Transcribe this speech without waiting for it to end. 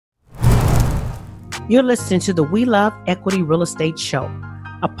You're listening to the We Love Equity Real Estate Show,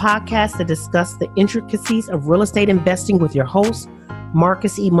 a podcast that discusses the intricacies of real estate investing with your host,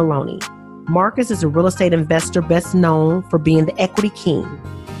 Marcus E. Maloney. Marcus is a real estate investor best known for being the equity king.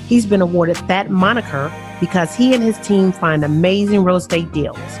 He's been awarded that moniker because he and his team find amazing real estate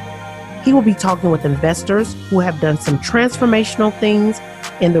deals. He will be talking with investors who have done some transformational things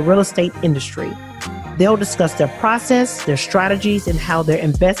in the real estate industry. They'll discuss their process, their strategies, and how their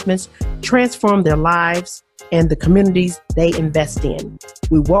investments transform their lives and the communities they invest in.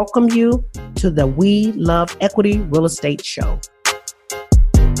 We welcome you to the We Love Equity Real Estate Show.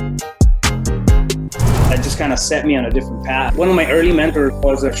 That just kind of set me on a different path. One of my early mentors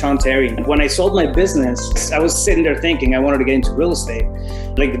was Sean Terry. When I sold my business, I was sitting there thinking I wanted to get into real estate.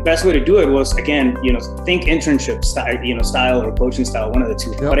 Like the best way to do it was, again, think internship style or coaching style, one of the two.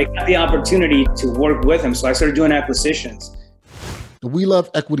 Yep. But I got the opportunity to work with him. So I started doing acquisitions. The We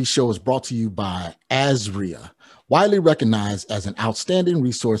Love Equity Show is brought to you by AZREIA, widely recognized as an outstanding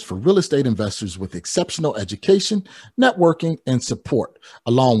resource for real estate investors with exceptional education, networking, and support,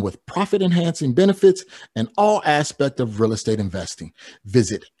 along with profit-enhancing benefits and all aspects of real estate investing.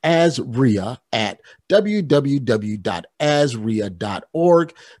 Visit AZREIA at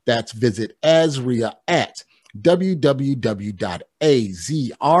www.azreia.org. That's visit AZREIA at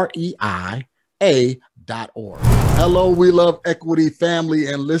www.azreia.org. Hello, We Love Equity family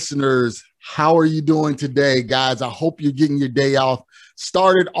and listeners. How are you doing today, guys? I hope you're getting your day off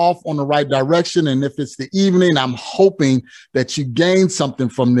started off on the right direction. And if it's the evening, I'm hoping that you gain something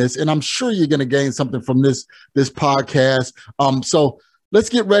from this. And I'm sure you're going to gain something from this podcast. So let's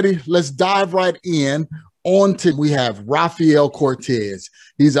get ready. Let's dive right in. We have Rafael Cortez.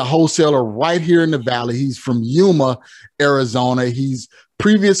 He's a wholesaler right here in the Valley. He's from Yuma, Arizona. He's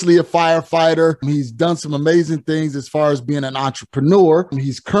previously a firefighter. He's done some amazing things as far as being an entrepreneur.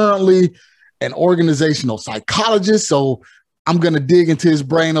 He's currently an organizational psychologist. So I'm going to dig into his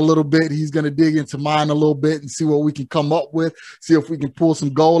brain a little bit. He's going to dig into mine a little bit and see what we can come up with, see if we can pull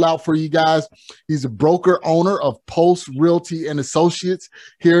some gold out for you guys. He's a broker owner of Post Realty and Associates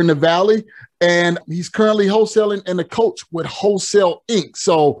here in the Valley. And he's currently wholesaling and a coach with Wholesale Inc.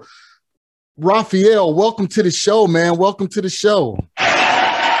 So Rafael, welcome to the show, man. Welcome to the show.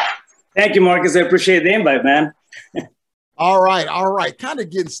 Thank you, Marcus. I appreciate the invite, man. All right. Kind of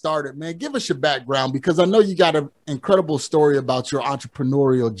getting started, man. Give us your background because I know you got an incredible story about your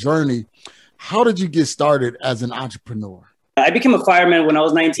entrepreneurial journey. How did you get started as an entrepreneur? I became a fireman when I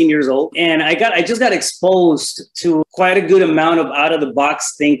was 19 years old, and I just got exposed to quite a good amount of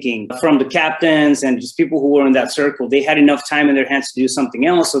out-of-the-box thinking from the captains and just people who were in that circle. They had enough time in their hands to do something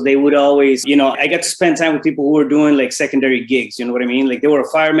else, so they would always, I got to spend time with people who were doing like secondary gigs, you know what I mean? Like they were a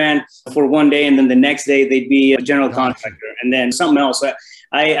fireman for one day, and then the next day they'd be a general contractor, and then something else. So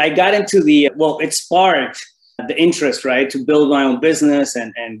I got into it sparked the interest, right, to build my own business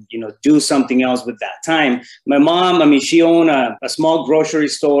and do something else with that time. My mom, she owned a small grocery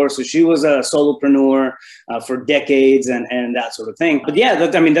store, so she was a solopreneur for decades and that sort of thing. But yeah,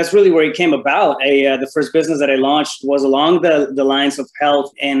 that's really where it came about. The first business that I launched was along the lines of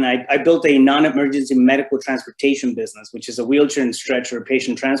health, and I built a non-emergency medical transportation business, which is a wheelchair and stretcher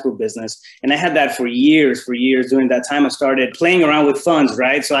patient transport business. And I had that for years. During that time, I started playing around with funds,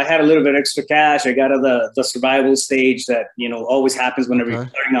 right? So I had a little bit of extra cash. I got out of the survival stage that always happens whenever you're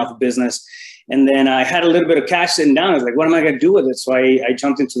starting off a business, and then I had a little bit of cash sitting down. I was like, what am I going to do with it? So I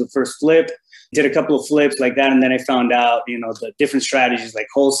jumped into the first flip, did a couple of flips like that, and then I found out the different strategies like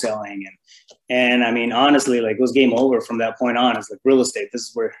wholesaling and honestly, like it was game over from that point on. It's like real estate.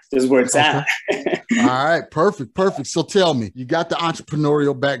 This is where it's at. All right, perfect. So tell me, you got the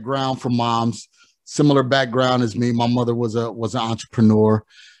entrepreneurial background from mom's, similar background as me. My mother was an entrepreneur.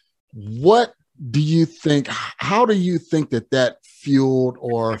 How do you think that fueled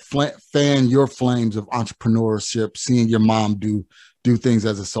or fan your flames of entrepreneurship, seeing your mom do things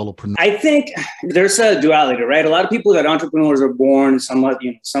as a solopreneur? I think there's a duality, right? A lot of people that entrepreneurs are born, some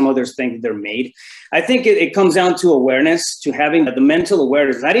others think they're made. I think it comes down to awareness, to having the mental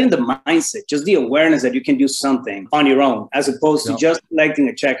awareness, not even the mindset, just the awareness that you can do something on your own, as opposed to just collecting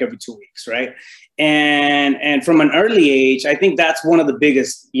a check every 2 weeks, right? And from an early age, I think that's one of the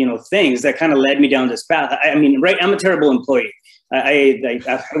biggest, things that kind of led me down this path. I'm a terrible employee. I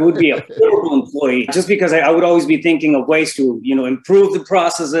would be a horrible employee just because I would always be thinking of ways to, improve the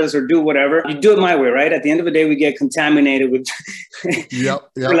processes or do whatever. You do it my way, right? At the end of the day, we get contaminated with,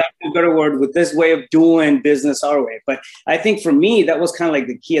 for lack of a better word, with this way of doing business our way. But I think for me, that was kind of like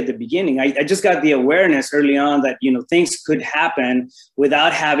the key at the beginning. I just got the awareness early on that, things could happen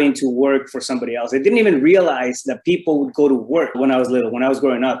without having to work for somebody else. I didn't even realize that people would go to work when I was little, when I was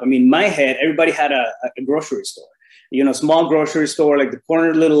growing up. I mean, in my head, everybody had a grocery store. Small grocery store, like the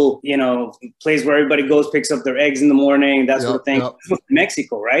corner little, place where everybody goes, picks up their eggs in the morning, that sort of thing. This was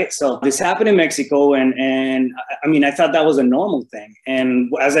Mexico, right? So this happened in Mexico. And I mean, I thought that was a normal thing. And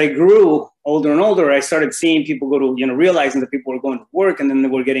as I grew older and older, I started seeing people go to, realizing that people were going to work and then they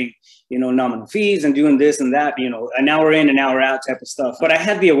were getting, nominal fees and doing this and that, an hour in, an hour out type of stuff. But I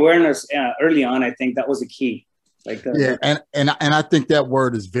had the awareness early on. I think that was the key. And I think that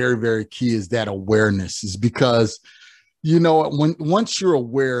word is very, very key, is that awareness, is because once you're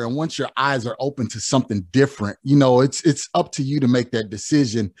aware and once your eyes are open to something different, it's up to you to make that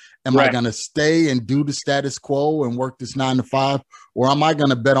decision. Am I going to stay and do the status quo and work this 9 to 5, or am I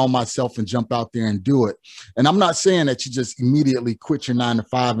going to bet on myself and jump out there and do it? And I'm not saying that you just immediately quit your 9 to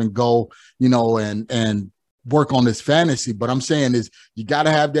 5 and go, and work on this fantasy, but I'm saying is you got to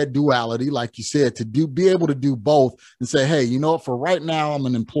have that duality, like you said, to be able to do both and say, hey, for right now I'm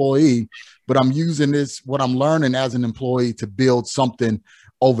an employee, but I'm using what I'm learning as an employee to build something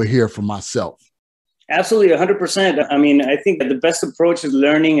over here for myself. Absolutely, 100%. I mean, I think that the best approach is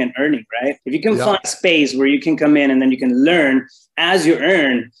learning and earning, right? If you can find space where you can come in and then you can learn as you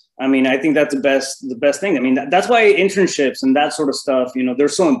earn, I mean, I think that's the best thing. I mean, that's why internships and that sort of stuff, they're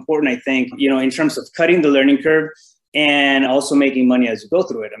so important, I think, in terms of cutting the learning curve and also making money as you go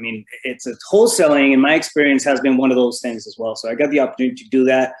through it. I mean, wholesaling, in my experience, has been one of those things as well. So I got the opportunity to do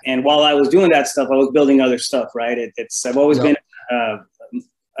that. And while I was doing that stuff, I was building other stuff, right? I've always been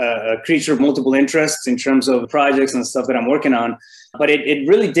a creature of multiple interests in terms of projects and stuff that I'm working on. But it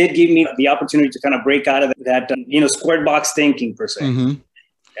really did give me the opportunity to kind of break out of that, squared box thinking per se. Mm-hmm.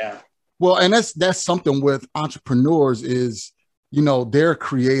 Yeah. Well, and that's something with entrepreneurs is, they're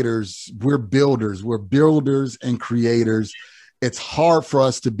creators. We're builders and creators. It's hard for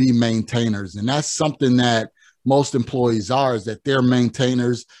us to be maintainers. And that's something that most employees are, is that they're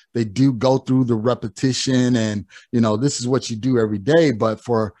maintainers. They do go through the repetition and, this is what you do every day. But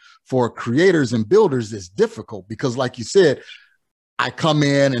for creators and builders, it's difficult because, like you said, I come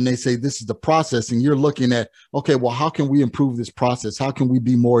in and they say, this is the process. And you're looking at, okay, well, how can we improve this process? How can we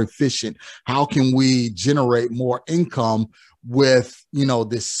be more efficient? How can we generate more income with,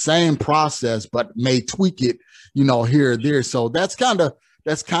 this same process, but may tweak it, here or there. So that's kind of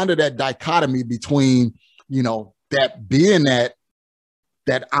that dichotomy between, that being that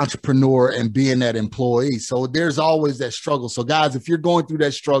entrepreneur and being that employee. So there's always that struggle. So guys, if you're going through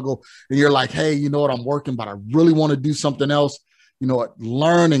that struggle and you're like, hey, I'm working, but I really want to do something else,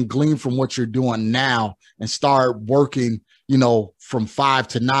 learn and glean from what you're doing now and start working, from 5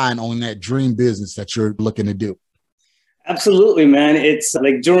 to 9 on that dream business that you're looking to do. Absolutely, man. It's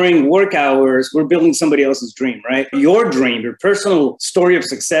like during work hours, we're building somebody else's dream, right? Your dream, your personal story of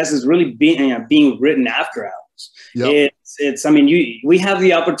success is really being written after hours. Yep. We have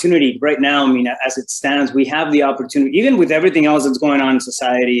the opportunity right now. I mean, as it stands, we have the opportunity, even with everything else that's going on in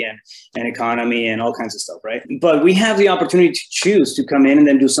society and economy and all kinds of stuff, right? But we have the opportunity to choose to come in and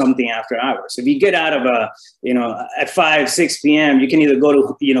then do something after hours. If you get out of at 5, 6 p.m., you can either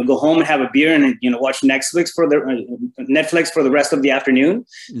go home and have a beer and, watch Netflix for the rest of the afternoon,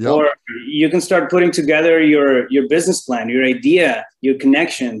 or you can start putting together your business plan, your idea, your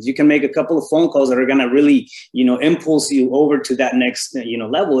connections. You can make a couple of phone calls that are going to really, impulse you over to that next,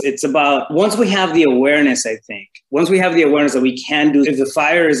 level. It's about, once we have the awareness, I think, once we have the awareness that we can do, if the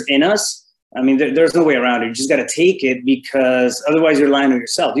fire is in us, I mean, there's no way around it. You just got to take it, because otherwise you're lying to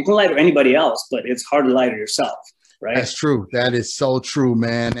yourself. You can lie to anybody else, but it's hard to lie to yourself, right? That's true. That is so true,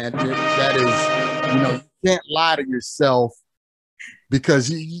 man. That is, you can't lie to yourself, because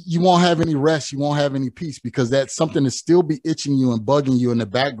you won't have any rest. You won't have any peace, because that's something that still be itching you and bugging you in the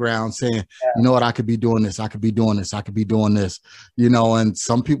background saying, you know what, I could be doing this. I could be doing this. I could be doing this, and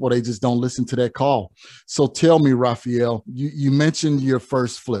some people, they just don't listen to that call. So tell me, Rafael, you mentioned your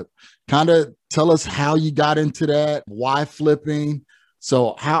first flip. Kind of tell us how you got into that, why flipping,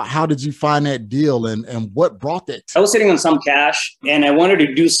 So how did you find that deal and what brought that? I was sitting on some cash and I wanted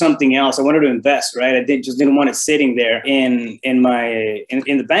to do something else. I wanted to invest, right? I just didn't want it sitting there in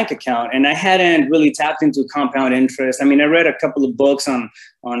the bank account. And I hadn't really tapped into compound interest. I mean, I read a couple of books on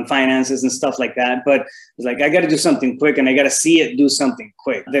finances and stuff like that, but it's like, I got to do something quick and I got to see it do something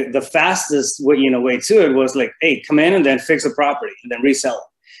quick. The fastest way to it was like, hey, come in and then fix a property and then resell it.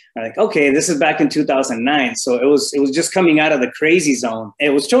 I'm like, okay, this is back in 2009. So it was just coming out of the crazy zone.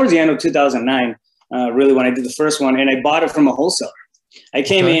 It was towards the end of 2009, really, when I did the first one, and I bought it from a wholesaler. I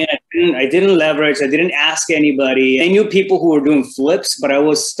came in, I didn't leverage, I didn't ask anybody. I knew people who were doing flips, but I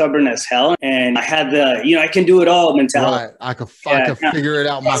was stubborn as hell. And I had the, I can do it all mentality. Right. I could figure it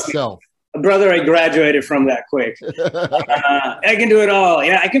out myself. Brother, I graduated from that quick. I can do it all.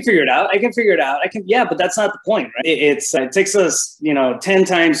 Yeah, I can figure it out. But that's not the point, right? It takes us, 10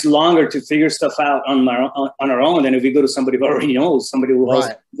 times longer to figure stuff out on our own than if we go to somebody who already knows, somebody who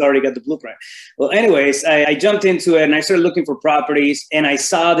has already got the blueprint. Well, anyways, I jumped into it and I started looking for properties and I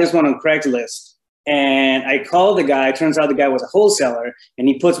saw this one on Craigslist. And I called the guy. Turns out the guy was a wholesaler and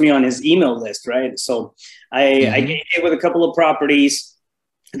he puts me on his email list, right? So I gave it with a couple of properties.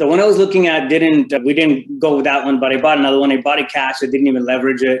 The one I was looking at we didn't go with that one, but I bought another one. I bought it cash. I didn't even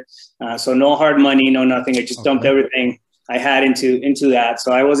leverage it. So no hard money, no nothing. I just dumped everything I had into that.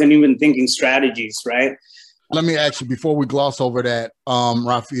 So I wasn't even thinking strategies, right? Let me ask you, before we gloss over that,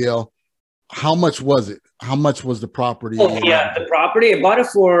 Rafael, how much was it? How much was the property? Oh, yeah, the property, I bought it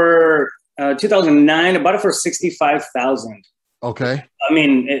for 2009. I bought it for $65,000. Okay. I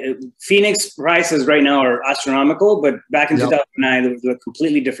mean, Phoenix prices right now are astronomical, but back in 2009, it was a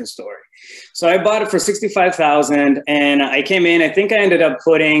completely different story. So I bought it for $65,000 and I came in, I think I ended up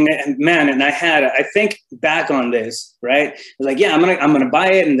putting, I think back on this, right? Like, yeah, I'm going to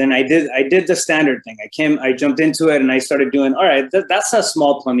buy it. And then I did the standard thing. I jumped into it and I started doing, all right, that's a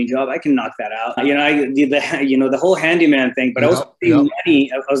small plumbing job. I can knock that out. I did the whole handyman thing, but I was putting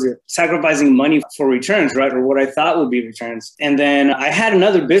money, I was sacrificing money for returns, right? Or what I thought would be returns. And then I had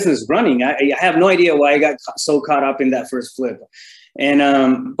another business running. I have no idea why I got so caught up in that first flip.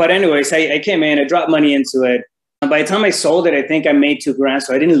 And, but anyways, I came in, I dropped money into it. By the time I sold it, I think I made $2,000.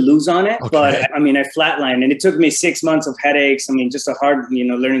 So I didn't lose on it, but I flatlined and it took me 6 months of headaches. Just a hard,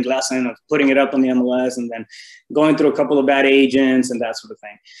 learning lesson of putting it up on the MLS and then going through a couple of bad agents and that sort of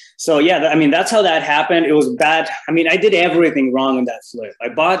thing. So yeah, that's how that happened. It was bad. I did everything wrong in that flip. I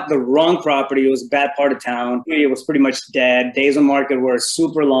bought the wrong property. It was a bad part of town. It was pretty much dead. Days on market were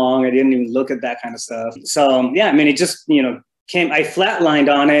super long. I didn't even look at that kind of stuff. So yeah, it just, I flatlined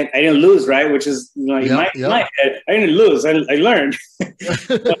on it. I didn't lose, right? Which is, my head, I didn't lose. I learned.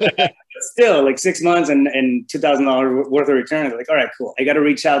 But still, like 6 months and $2,000 worth of return. I was like, all right, cool. I got to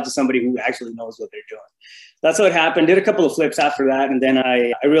reach out to somebody who actually knows what they're doing. That's what happened. Did a couple of flips after that. And then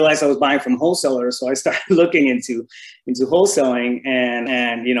I realized I was buying from wholesalers. So I started looking into wholesaling and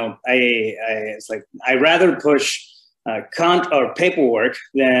it's like, I rather push or paperwork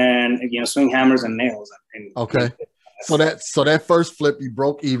than, swing hammers and nails. Okay. So that first flip, you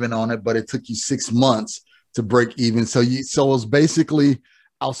broke even on it, but it took you 6 months to break even. So it was basically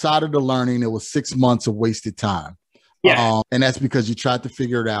outside of the learning, it was 6 months of wasted time. Yeah. And that's because you tried to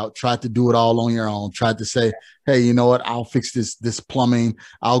figure it out, tried to do it all on your own, tried to say, hey, you know what? I'll fix this plumbing.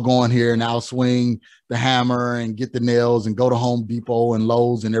 I'll go in here and I'll swing the hammer and get the nails and go to Home Depot and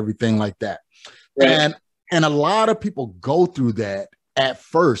Lowe's and everything like that. Right. And a lot of people go through that at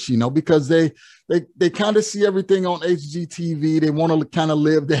first, because they kind of see everything on HGTV. They want to kind of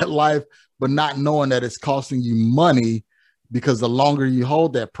live that life, but not knowing that it's costing you money, because the longer you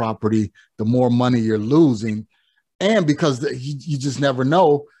hold that property, the more money you're losing. And because you just never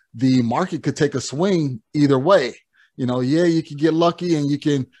know, the market could take a swing either way. You can get lucky and you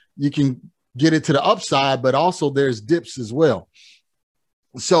can get it to the upside, but also there's dips as well.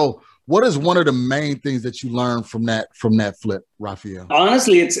 So what is one of the main things that you learned from that flip, Rafael?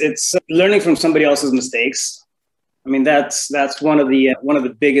 Honestly, it's learning from somebody else's mistakes. That's one of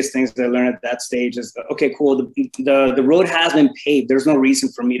the biggest things that I learned at that stage is, okay, cool. The road has been paved. There's no reason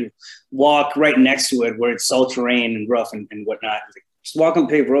for me to walk right next to it where it's all terrain and rough and whatnot. Just walk on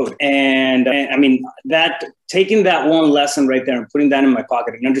paved road. And that taking that one lesson right there and putting that in my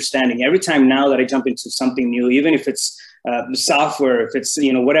pocket and understanding every time now that I jump into something new, even if it's software, if it's,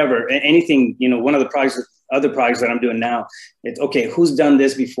 whatever, anything, one of the other projects that I'm doing now, it's okay, who's done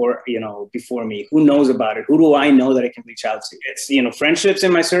this before me? Who knows about it? Who do I know that I can reach out to? It's, friendships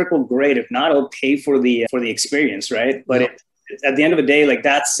in my circle, great. If not, I'll pay for the experience, right? But at the end of the day, like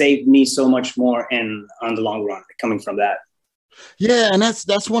that saved me so much more on the long run coming from that. Yeah. And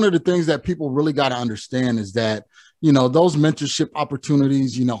that's one of the things that people really got to understand is that, those mentorship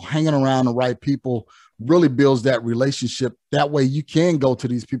opportunities, hanging around the right people really builds that relationship. That way you can go to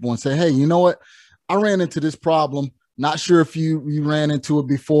these people and say, hey, you know what? I ran into this problem. Not sure if you ran into it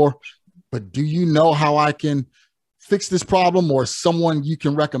before, but do you know how I can fix this problem, or someone you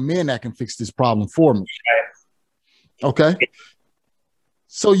can recommend that can fix this problem for me? Okay.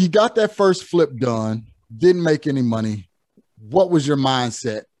 So you got that first flip done, didn't make any money. What was your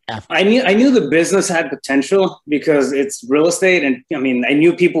mindset after? I knew the business had potential because it's real estate. And I mean, I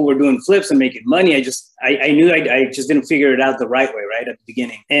knew people were doing flips and making money. I knew I just didn't figure it out the right way, right at the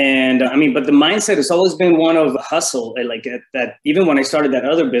beginning. And but the mindset has always been one of hustle. Like that, even when I started that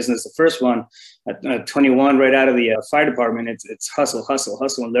other business, the first one at 21, right out of the fire department, it's hustle,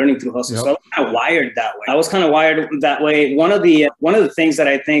 and learning through hustle. Yep. So I was kind of wired that way. One of the things that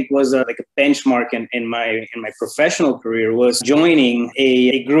I think was like a benchmark in my professional career was joining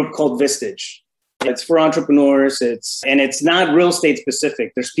a group called Vistage. It's for entrepreneurs. It's not real estate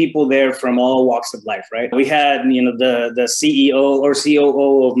specific. There's people there from all walks of life, right? We had, the CEO or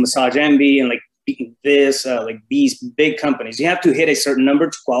COO of Massage Envy and like these big companies. You have to hit a certain number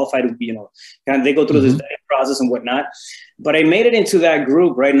to qualify to be, they go through this process and whatnot. But I made it into that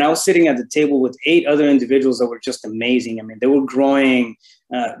group, right? And I was sitting at the table with 8 other individuals that were just amazing. I mean, they were growing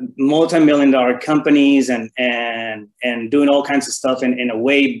multi-million-dollar companies and doing all kinds of stuff in a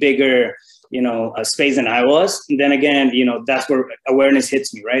way bigger space than I was. And then again, that's where awareness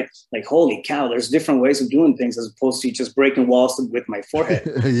hits me, right? Like, holy cow, there's different ways of doing things as opposed to just breaking walls with my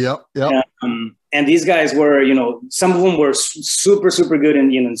forehead. Yep. And these guys were, some of them were super, super good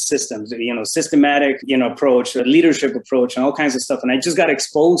in systems, systematic, approach, leadership approach, and all kinds of stuff. And I just got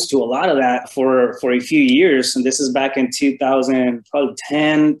exposed to a lot of that for a few years. And this is back in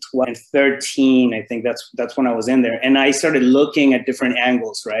 2010, 12, and 13. I think that's when I was in there. And I started looking at different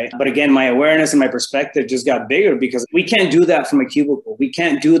angles, right? But again, my awareness and my perspective just got bigger because we can't do that from a cubicle. We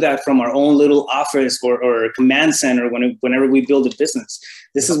can't do that from our own little office or command center whenever we build a business.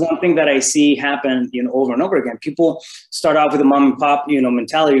 This is one thing that I see happen, over and over again. People start off with a mom and pop,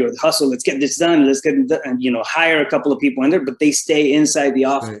 mentality or the hustle. Let's get this done. Let's get it done, and, hire a couple of people in there, but they stay inside the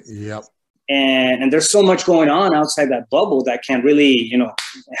office. Yep. And there's so much going on outside that bubble that can really,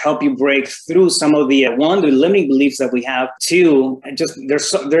 help you break through some of the the limiting beliefs that we have. Two, just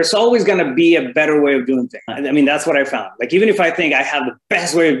there's always going to be a better way of doing things. I mean, that's what I found. Like, even if I think I have the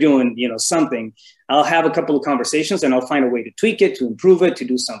best way of doing, something, I'll have a couple of conversations and I'll find a way to tweak it, to improve it, to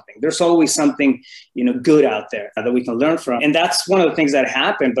do something. There's always something, good out there that we can learn from. And that's one of the things that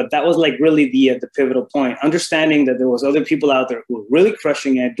happened. But that was like really the pivotal point, understanding that there was other people out there who were really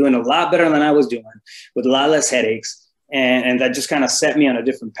crushing it, doing a lot better than I was doing, with a lot less headaches. And that just kind of set me on a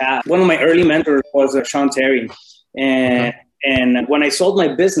different path. One of my early mentors was Sean Terry. And when I sold my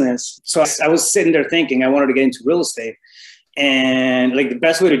business, so I was sitting there thinking I wanted to get into real estate. And like the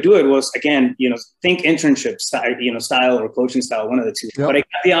best way to do it was, again, think internship style or coaching style, one of the two. Yep. But I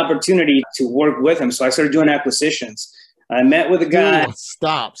got the opportunity to work with him. So I started doing acquisitions. I met with a guy. Dude,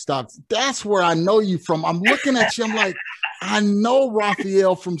 stop. That's where I know you from. I'm looking at you. I'm like, I know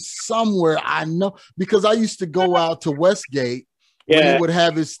Raphael from somewhere. I know, because I used to go out to Westgate when he would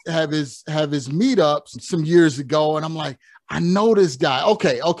have his meetups some years ago. And I'm like, I know this guy.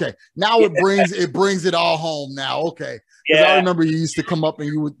 Okay. Now it brings it all home now. Okay. Because I remember you used to come up and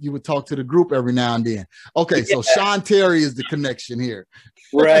you would talk to the group every now and then. Okay, so Sean Terry is the connection here.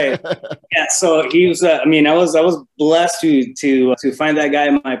 Right. Yeah. So he was. I was blessed to find that guy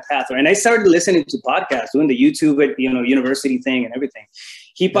in my path, and I started listening to podcasts, doing the YouTube, university thing and everything.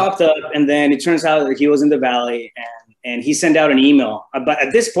 He popped up, and then it turns out that he was in the Valley, and he sent out an email. But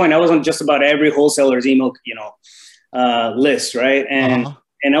at this point, I was on just about every wholesaler's email, list, right?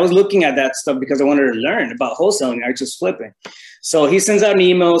 And I was looking at that stuff because I wanted to learn about wholesaling, not just flipping. So he sends out an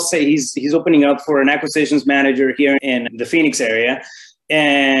email, say he's opening up for an acquisitions manager here in the Phoenix area.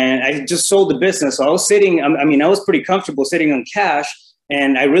 And I just sold the business. So I was I was pretty comfortable sitting on cash,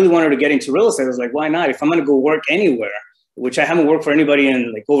 and I really wanted to get into real estate. I was like, why not? If I'm going to go work anywhere, which I haven't worked for anybody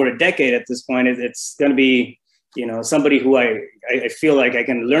in like over a decade at this point, it's going to be, somebody who I feel like I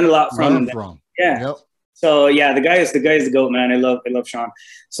can learn a lot from. Yeah. Yep. So yeah, the guy is the GOAT, man. I love Sean.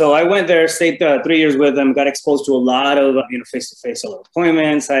 So I went there, stayed 3 years with him, got exposed to a lot of face-to-face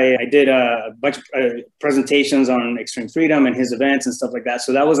appointments. I did a bunch of presentations on Extreme Freedom and his events and stuff like that.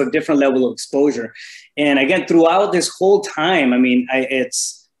 So that was a different level of exposure. And again, throughout this whole time,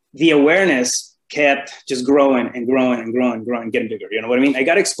 it's the awareness kept just growing, getting bigger. You know what I mean? I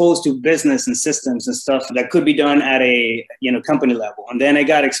got exposed to business and systems and stuff that could be done at a, company level. And then I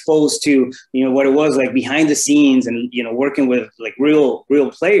got exposed to, what it was like behind the scenes and, working with like real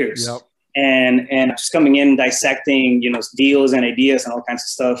players. Yep. and just coming in, dissecting, deals and ideas and all kinds of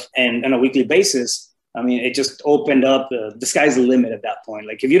stuff, and on a weekly basis. I mean, it just opened up the sky's the limit at that point.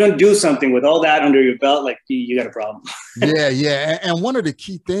 Like if you don't do something with all that under your belt, like you got a problem. Yeah. And one of the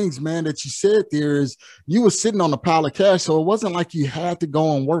key things, man, that you said there is you were sitting on a pile of cash. So it wasn't like you had to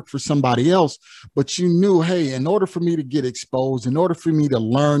go and work for somebody else, but you knew, hey, in order for me to get exposed, in order for me to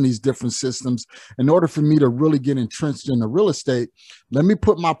learn these different systems, in order for me to really get entrenched in the real estate, let me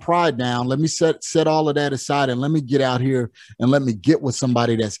put my pride down. Let me set all of that aside and let me get out here and let me get with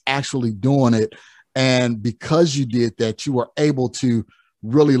somebody that's actually doing it. And because you did that, you were able to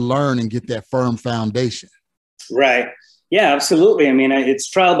really learn and get that firm foundation. Right. Yeah, absolutely. I mean, it's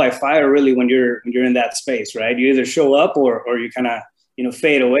trial by fire, really, when you're in that space, right? You either show up or you kind of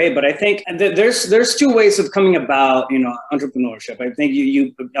fade away. But I think there's two ways of coming about entrepreneurship. I think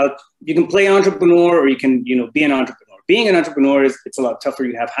you can play entrepreneur or you can be an entrepreneur. Being an entrepreneur it's a lot tougher.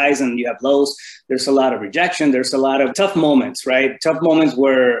 You have highs and you have lows. There's a lot of rejection. There's a lot of tough moments, right? Tough moments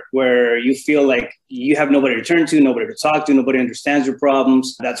where you feel like you have nobody to turn to, nobody to talk to, nobody understands your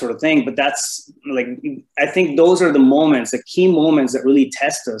problems, that sort of thing. But that's like, I think those are the moments, the key moments that really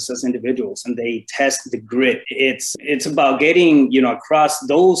test us as individuals, and they test the grit. It's about getting, across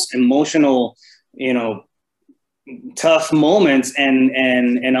those emotional, tough moments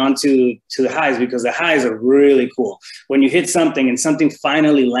and onto the highs, because the highs are really cool. When you hit something and something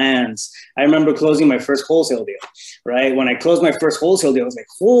finally lands. I remember closing my first wholesale deal, right? When I closed my first wholesale deal, I was like,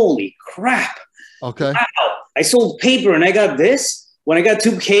 holy crap. Okay. Wow. I sold paper and I got this. When I got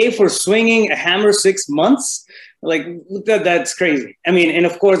 $2,000 for swinging a hammer 6 months, like that's crazy. I mean, and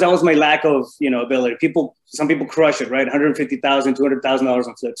of course that was my lack of, ability. Some people crush it, right? $150,000, $200,000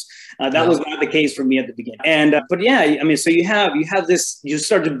 on flips. That was not the case for me at the beginning. And, but yeah, I mean, so you have this, you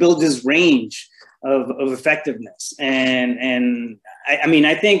start to build this range of effectiveness. And I mean,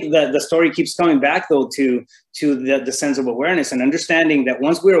 I think that the story keeps coming back though to the sense of awareness and understanding that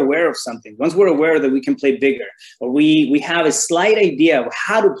once we're aware of something, once we're aware that we can play bigger, or we have a slight idea of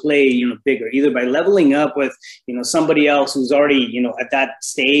how to play, bigger, either by leveling up with, somebody else who's already, at that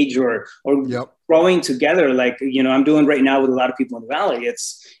stage or Yep. growing together, like, I'm doing right now with a lot of people in the Valley.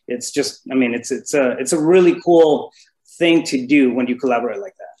 It's just, I mean, it's a really cool thing to do when you collaborate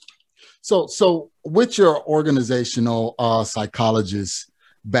like that. So with your organizational psychologist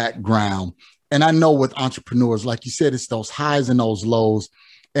background, and I know with entrepreneurs, like you said, it's those highs and those lows.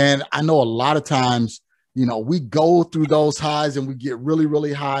 And I know a lot of times, we go through those highs and we get really,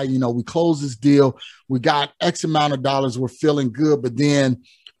 really high. We close this deal. We got X amount of dollars. We're feeling good. But then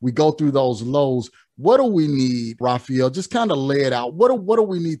we go through those lows. What do we need, Rafael? Just kind of lay it out. What do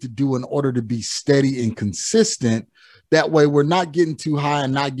we need to do in order to be steady and consistent? That way we're not getting too high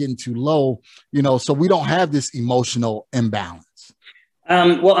and not getting too low, so we don't have this emotional imbalance.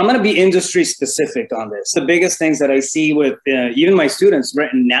 Well, I'm going to be industry specific on this. The biggest things that I see with even my students right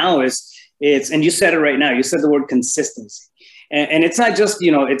now and you said it right now, you said the word consistency. And it's not just,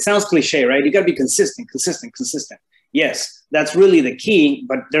 it sounds cliche, right? You got to be consistent. Yes, that's really the key,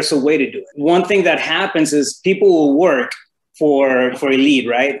 but there's a way to do it. One thing that happens is people will work for a lead,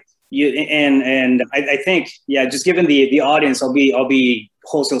 right? I think, just given the audience, I'll be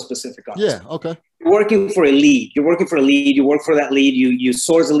wholesale specific on this. Yeah, okay. You're working for a lead. You work for that lead, you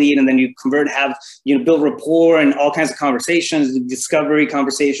source a lead, and then you convert, build rapport and all kinds of conversations, discovery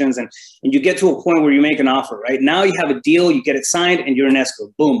conversations, and you get to a point where you make an offer, right? Now you have a deal, you get it signed, and you're in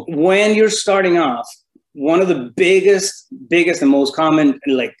escrow. Boom. When you're starting off, one of the biggest and most common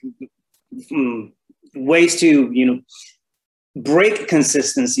ways to, break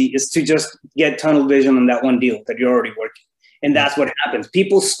consistency is to just get tunnel vision on that one deal that you're already working. And that's what happens.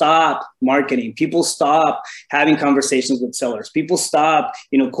 People stop marketing. People stop having conversations with sellers. People stop,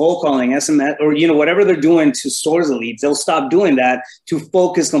 cold calling, SMS, or, whatever they're doing to source the leads. They'll stop doing that to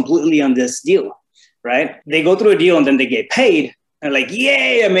focus completely on this deal, right? They go through a deal and then they get paid. And like,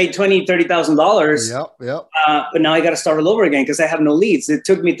 yay, I made $20,000, $30,000. Yep. But now I got to start all over again because I have no leads. It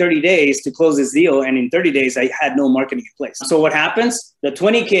took me 30 days to close this deal. And in 30 days, I had no marketing in place. So what happens? The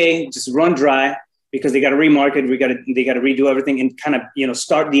 $20K just run dry because they got to remarket. They got to redo everything and kind of,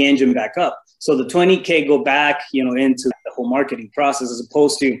 start the engine back up. So the $20K go back, into the whole marketing process, as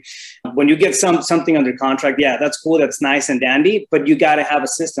opposed to when you get something under contract. Yeah, that's cool. That's nice and dandy, but you got to have a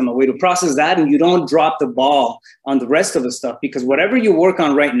system, a way to process that. And you don't drop the ball on the rest of the stuff, because whatever you work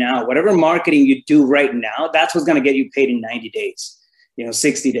on right now, whatever marketing you do right now, that's what's going to get you paid in 90 days.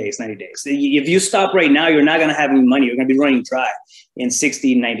 60 days, 90 days. If you stop right now, you're not going to have any money. You're going to be running dry in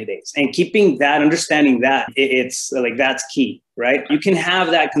 60, 90 days. And keeping that, understanding that, it's like, that's key, right? You can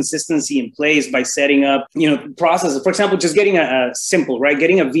have that consistency in place by setting up, processes. For example, just getting a simple, right?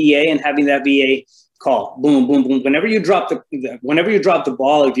 Getting a VA and having that VA call, boom, boom, boom. Whenever you drop the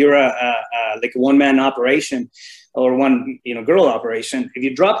ball, if you're like a one-man operation, or one, girl operation, if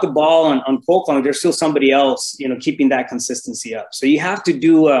you drop the ball on cold calling, there's still somebody else, keeping that consistency up. So you have to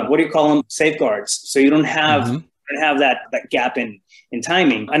do, what do you call them? Safeguards. So you don't have, that gap in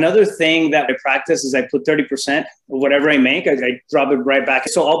timing. Another thing that I practice is I put 30% of whatever I make, I drop it right back.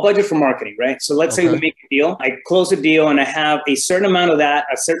 So I'll budget for marketing, right? So let's say we make a deal, I close a deal and I have a certain amount of that,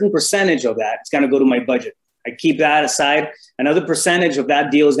 a certain percentage of that, it's going to go to my budget. I keep that aside. Another percentage of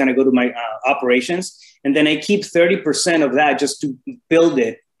that deal is going to go to my operations. And then I keep 30% of that just to build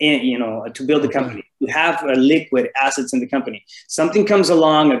it in, to build the company, to have liquid assets in the company. Something comes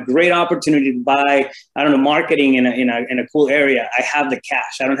along, a great opportunity to buy, marketing in a cool area. I have the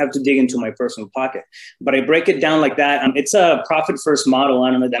cash. I don't have to dig into my personal pocket, but I break it down like that. It's a profit first model.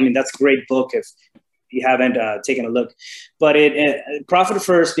 That's a great book if you haven't taken a look, but it profit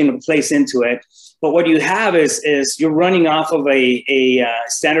first, plays into it. But what you have is you're running off of a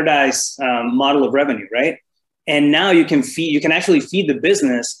standardized model of revenue, right? And now you can actually feed the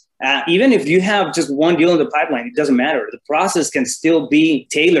business. Even if you have just one deal in the pipeline, it doesn't matter. The process can still be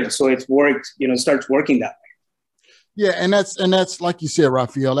tailored so it's worked, starts working that way. Yeah, and that's like you said,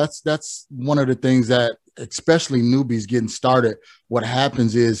 Rafael. That's one of the things that, especially newbies getting started, what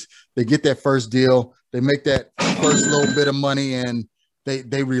happens is they get that first deal, they make that first little bit of money, and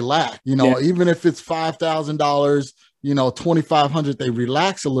they relax, even if it's $5,000, $2,500, they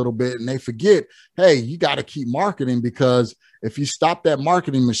relax a little bit and they forget, hey, you got to keep marketing, because if you stop that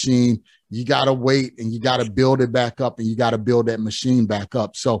marketing machine, you got to wait and you got to build it back up, and you got to build that machine back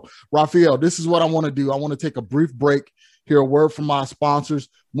up. So Rafael, this is what I want to do. I want to take a brief break, hear a word from my sponsors.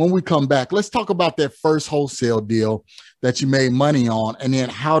 When we come back, let's talk about that first wholesale deal that you made money on, and then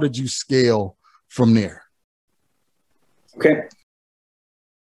how did you scale from there? Okay.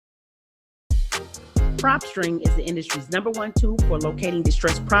 PropStream is the industry's #1 tool for locating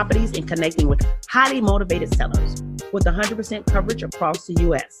distressed properties and connecting with highly motivated sellers. With 100% coverage across the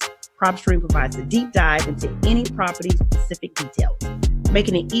U.S., PropStream provides a deep dive into any property's specific details,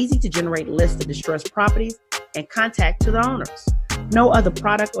 making it easy to generate lists of distressed properties and contact to the owners. No other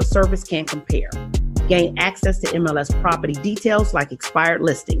product or service can compare. Gain access to MLS property details like expired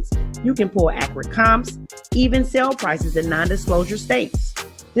listings. You can pull accurate comps, even sale prices in non-disclosure states.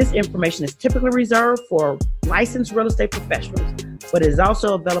 This information is typically reserved for licensed real estate professionals, but is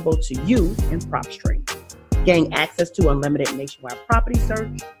also available to you in PropStream. Gain access to unlimited nationwide property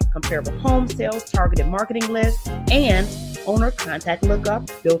search, comparable home sales, targeted marketing lists, and owner contact lookup,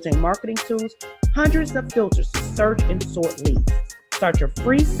 built-in marketing tools, hundreds of filters to search and sort leads. Start your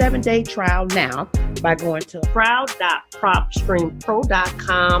free 7-day trial now by going to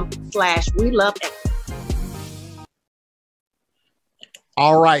proud.propstreampro.com/weloveequity.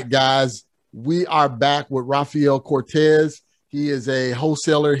 All right, guys, we are back with Rafael Cortez. He is a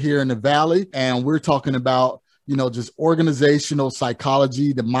wholesaler here in the Valley, and we're talking about, just organizational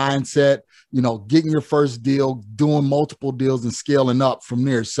psychology, the mindset, getting your first deal, doing multiple deals and scaling up from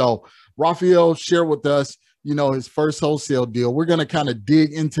there. So Rafael, share with us, his first wholesale deal. We're going to kind of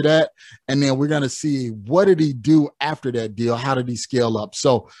dig into that, and then we're going to see, what did he do after that deal? How did he scale up?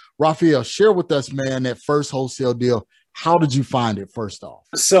 So Rafael, share with us, man, that first wholesale deal. How did you find it, first off?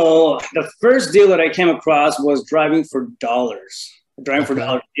 So the first deal that I came across was Driving for Dollars, and it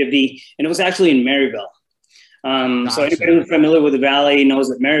was actually in Maryville. Gotcha. So anybody who's familiar with the Valley knows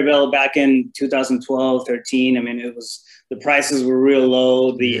that Maryville back in 2012, 13, the prices were real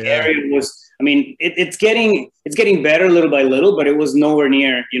low. The area was, it's getting better little by little, but it was nowhere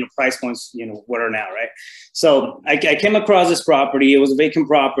near, price points, what are now, right? So I came across this property. It was a vacant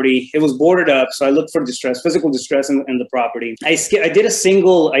property. It was boarded up. So I looked for physical distress in the property. I did a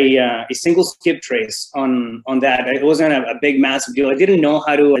single skip trace on that. It wasn't a big, massive deal. I didn't know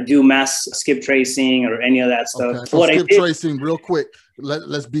how to do mass skip tracing or any of that stuff. Okay. So skip tracing, real quick.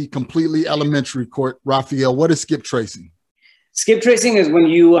 Let's be completely elementary, Rafael. What is skip tracing? Skip tracing is when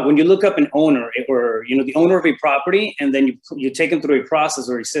you look up an owner, or the owner of a property, and then you take them through a process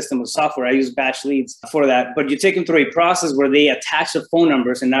or a system of software. I use Batch Leads for that, but you take them through a process where they attach the phone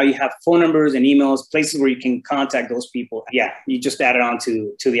numbers, and now you have phone numbers and emails, places where you can contact those people. Yeah, you just add it on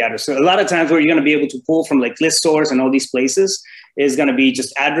to the address. So a lot of times where you're going to be able to pull from like Listsource and all these places, is going to be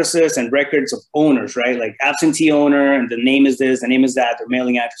just addresses and records of owners, right? Like absentee owner, and the name is this, the name is that, their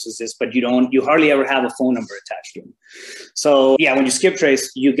mailing address is this, but you hardly ever have a phone number attached to them. So yeah, when you skip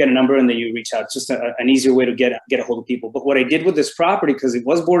trace, you get a number and then you reach out. It's just an easier way to get a hold of people. But what I did with this property, because it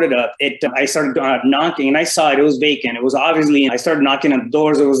was boarded up, I started knocking, and I saw it was vacant. It was obviously, I started knocking on the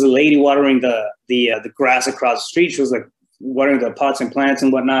doors. There was a lady watering the grass across the street. She was like watering the pots and plants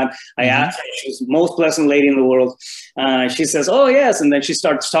and whatnot. I asked her, she's the most pleasant lady in the world. She says, oh, yes. And then she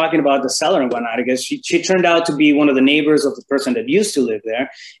starts talking about the seller and whatnot. I guess she turned out to be one of the neighbors of the person that used to live there.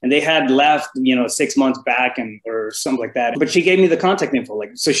 And they had left, 6 months back or something like that. But she gave me the contact info.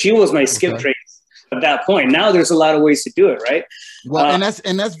 So she was my skip trace at that point. Now there's a lot of ways to do it, right? Well,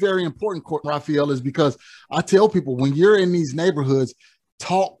 and that's very important, Rafael, is because I tell people, when you're in these neighborhoods,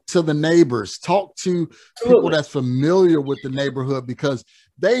 talk to the neighbors, talk to people that's familiar with the neighborhood, because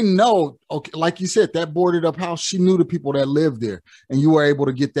they know, okay, like you said, that boarded up house, she knew the people that lived there, and you were able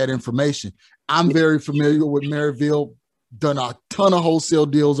to get that information. I'm very familiar with Maryville, done a ton of wholesale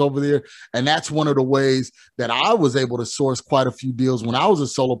deals over there. And that's one of the ways that I was able to source quite a few deals when I was a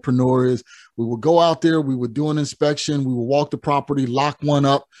solopreneur. Is we would go out there, we would do an inspection, we would walk the property, lock one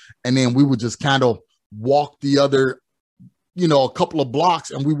up, and then we would just kind of walk the other, a couple of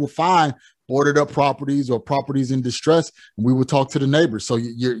blocks, and we will find boarded up properties or properties in distress, and we will talk to the neighbors. So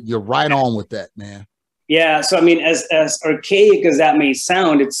you're right on with that, man. Yeah. So, I mean, as archaic as that may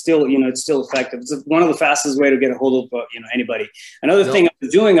sound, it's still, it's still effective. It's one of the fastest way to get a hold of, anybody. Another thing I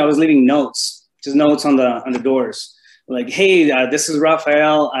was doing, I was leaving notes, just notes on the doors. Like, hey, this is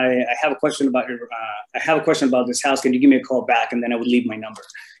Rafael. I have a question about this house. Can you give me a call back? And then I would leave my number.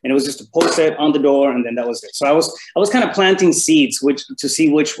 And it was just to post it on the door, and then that was it. So I was kind of planting seeds, to see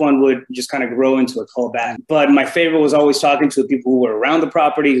which one would just kind of grow into a callback. But my favorite was always talking to the people who were around the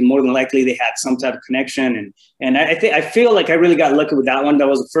property, and more than likely they had some type of connection. And I feel like I really got lucky with that one. That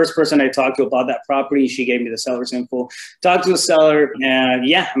was the first person I talked to about that property. She gave me the seller's info. Talked to the seller, and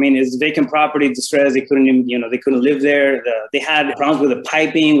it's a vacant property, distressed. They couldn't even, they couldn't live there. They had problems with the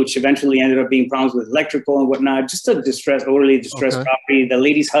piping, which eventually ended up being problems with electrical and whatnot. Just a overly distressed property. The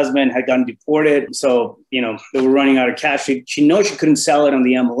lady's husband had gotten deported, so they were running out of cash. She knows she couldn't sell it on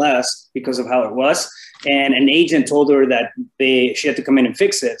the MLS because of how it was, and an agent told her that she had to come in and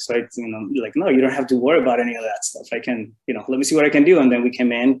fix it. So like, no, you don't have to worry about any of that stuff. I can, let me see what I can do. And then we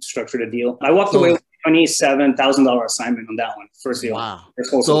came in, structured a deal. I walked away with $27,000 assignment on that one, first deal. Wow.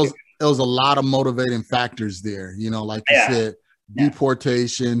 So it was a lot of motivating factors there. Like you said,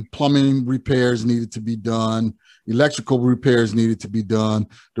 deportation, plumbing repairs needed to be done. Electrical repairs needed to be done.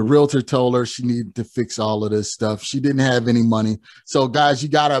 The realtor told her she needed to fix all of this stuff. She didn't have any money. So guys, you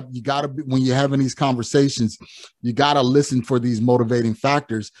gotta, when you're having these conversations, you gotta listen for these motivating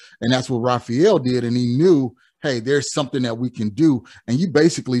factors. And that's what Rafael did. And he knew, hey, there's something that we can do. And you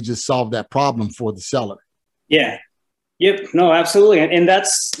basically just solved that problem for the seller. Yeah. Yep. No, absolutely. And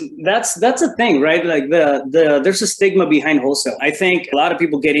that's a thing, right? Like there's a stigma behind wholesale. I think a lot of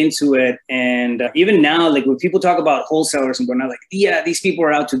people get into it. And even now, like when people talk about wholesalers and whatnot, like, yeah, these people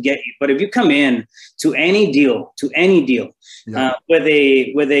are out to get you. But if you come in to any deal, with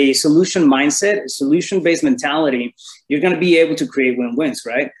a solution mindset, a solution-based mentality, you're going to be able to create win-wins,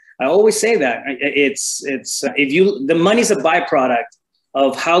 right? I always say that the money's a byproduct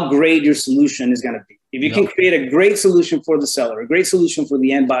of how great your solution is going to be. If you can create a great solution for the seller, a great solution for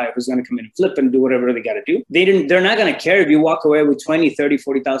the end buyer who's going to come in and flip and do whatever they got to do, they're not going to care if you walk away with $20,000,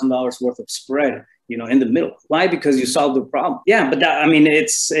 $30,000, $40,000 worth of spread, in the middle. Why? Because you solved the problem. Yeah, but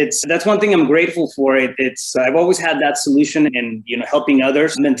that's one thing I'm grateful for. I've always had that solution and helping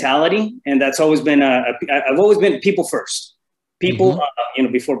others mentality, and that's always been I've always been people first. People,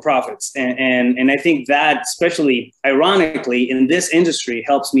 before profits. And I think that, especially ironically in this industry,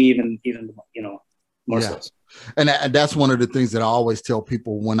 helps me even more so. And that's one of the things that I always tell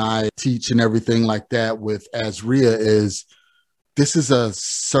people when I teach and everything like that with Azria is this is a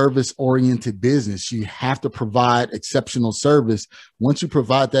service-oriented business. You have to provide exceptional service. Once you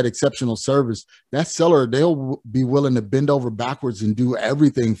provide that exceptional service, that seller, they'll be willing to bend over backwards and do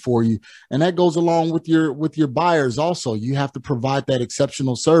everything for you. And that goes along with your buyers also. You have to provide that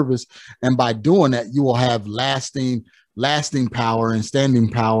exceptional service. And by doing that, you will have lasting power and standing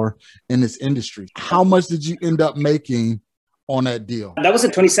power in this industry. How much did you end up making on that deal? That was a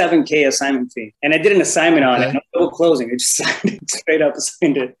 $27,000 assignment fee. And I did an assignment on it. No closing. I just signed it, straight up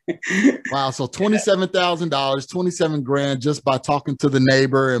signed it. Wow. So $27,000, $27,000 just by talking to the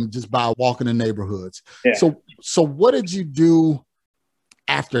neighbor and just by walking the neighborhoods. Yeah. So what did you do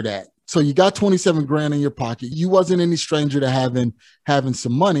after that? So you got $27,000 in your pocket. You wasn't any stranger to having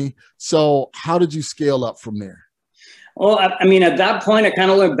some money. So how did you scale up from there? Well, I mean, at that point, I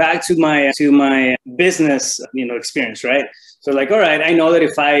kind of went back to my business, experience, right? So like, all right, I know that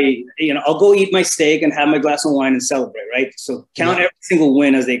if I'll go eat my steak and have my glass of wine and celebrate, right? So count every single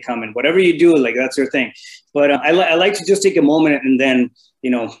win as they come in. Whatever you do, like that's your thing. But I like to just take a moment and then,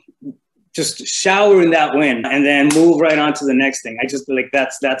 just shower in that win and then move right on to the next thing. I just like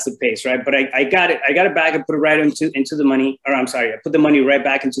that's the pace, right? But I got it back and put it right into the money, or I'm sorry, I put the money right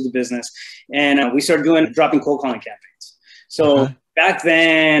back into the business, and we started dropping cold calling campaigns. So back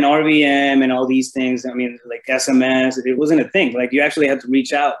then, RVM and all these things, I mean, like SMS, it wasn't a thing. Like you actually had to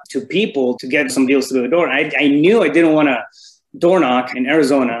reach out to people to get some deals through the door. I knew I didn't want to door knock in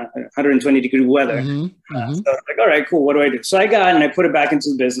Arizona, 120-degree weather. So I was like, all right, cool. What do I do? So I put it back into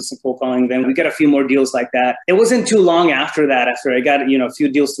the business of cold calling. Then we got a few more deals like that. It wasn't too long after that, after I got, a few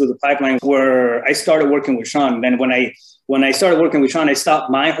deals through the pipeline, where I started working with Sean. Then when I started working with Sean, I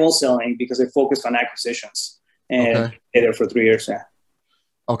stopped my wholesaling because I focused on acquisitions and stayed there for 3 years. Yeah.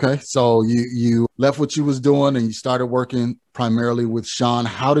 Okay. So you left what you was doing and you started working primarily with Sean.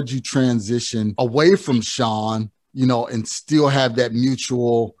 How did you transition away from Sean, and still have that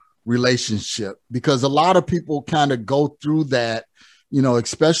mutual relationship? Because a lot of people kind of go through that,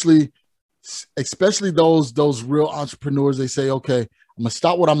 especially those real entrepreneurs. They say, okay, I'm going to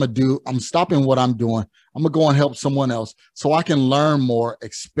stop what I'm going to do. I'm stopping what I'm doing. I'm going to go and help someone else so I can learn more,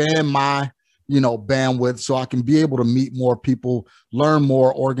 expand my, bandwidth, so I can be able to meet more people, learn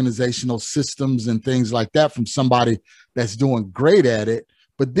more organizational systems and things like that from somebody that's doing great at it.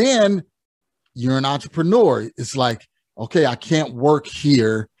 But then you're an entrepreneur. It's like, okay, I can't work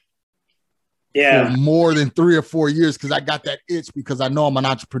here for more than 3 or 4 years because I got that itch, because I know I'm an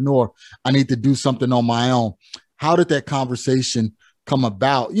entrepreneur. I need to do something on my own. How did that conversation come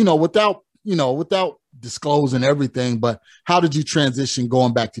about? Without disclosing everything, but how did you transition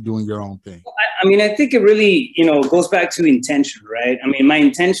going back to doing your own thing? I mean, I think it really, goes back to intention, right? I mean, my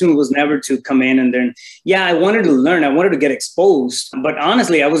intention was never to come in and then, I wanted to learn. I wanted to get exposed. But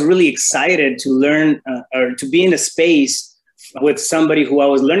honestly, I was really excited to learn or to be in a space with somebody who I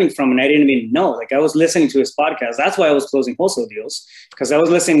was learning from and I didn't even know. Like I was listening to his podcast. That's why I was closing wholesale deals, because I was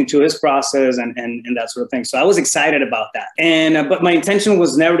listening to his process and that sort of thing. So I was excited about that. And but my intention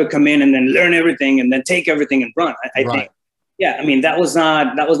was never to come in and then learn everything and then take everything and run. I think. Yeah, I mean, that was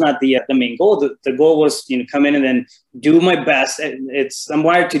not the main goal. The goal was, come in and then do my best. I'm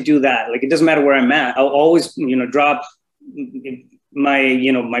wired to do that. Like, it doesn't matter where I'm at. I'll always, drop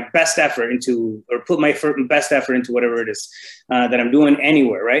my best effort into, or put my best effort into whatever it is that I'm doing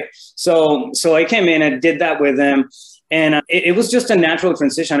anywhere. Right. So I came in and did that with him. And it was just a natural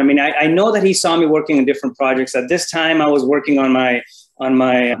transition. I mean, I know that he saw me working in different projects. At this time, I was working on my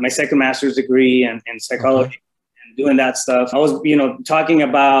second master's degree in psychology. Doing that stuff. I was, talking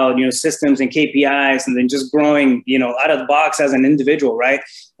about, systems and KPIs and then just growing, out of the box as an individual. Right.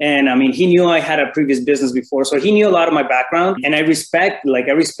 And I mean, he knew I had a previous business before, so he knew a lot of my background, and I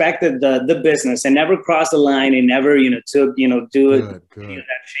respected the business and never crossed the line and never, took, that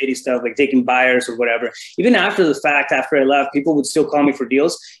shady stuff, like taking buyers or whatever. Even after the fact, after I left, people would still call me for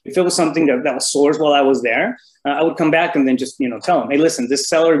deals. If it was something that was sourced while I was there, I would come back and then just, tell them, hey, listen, this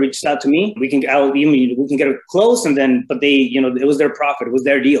seller reached out to me. We can get it close. And then, but they, it was their profit. It was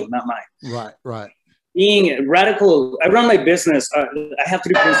their deal, not mine. Right. Being radical, I run my business. I have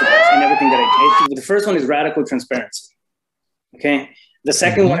 3 principles in everything that I do. The first one is radical transparency. Okay. The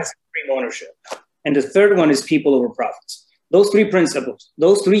second one is extreme ownership. And the third one is people over profits. Those 3 principles,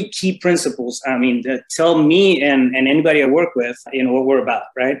 those 3 key principles, I mean, tell me and anybody I work with, what we're about,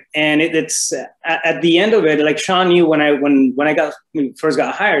 right? And it's at the end of it, like Sean knew when I first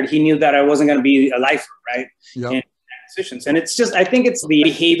got hired, he knew that I wasn't going to be a lifer, right? Yep. And acquisitions. And it's just, I think it's the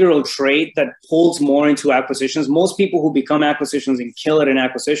behavioral trait that holds more into acquisitions. Most people who become acquisitions and kill it in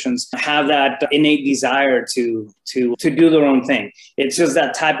acquisitions have that innate desire to do their own thing. It's just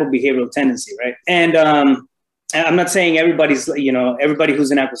that type of behavioral tendency, right? And I'm not saying everybody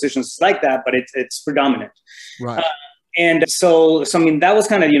who's in acquisitions is like that, but it's predominant. Right. And so I mean, that was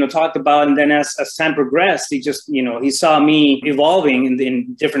kind of, talked about. And then as time progressed, he just, he saw me evolving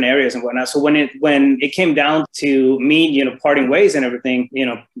in different areas and whatnot. So when it came down to me, parting ways and everything,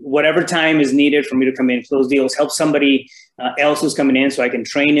 whatever time is needed for me to come in, close deals, help somebody else who's coming in so I can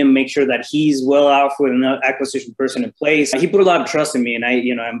train him, make sure that he's well off with an acquisition person in place. He put a lot of trust in me,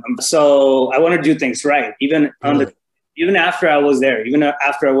 and so I want to do things right. Even after I was there, even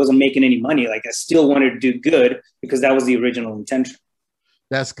after I wasn't making any money, like I still wanted to do good because that was the original intention.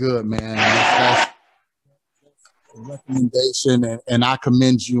 That's good, man. That's a recommendation. And I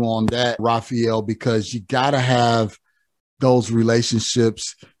commend you on that, Rafael, because you got to have those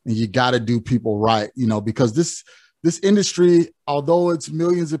relationships and you got to do people right, because this industry, although it's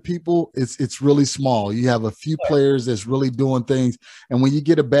millions of people, it's really small. You have a few players that's really doing things. And when you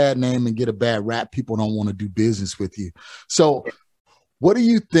get a bad name and get a bad rap, people don't want to do business with you. So what do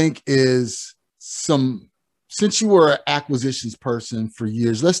you think is since you were an acquisitions person for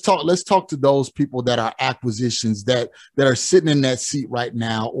years, let's talk to those people that are acquisitions that are sitting in that seat right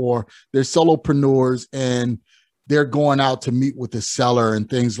now, or they're solopreneurs and they're going out to meet with the seller and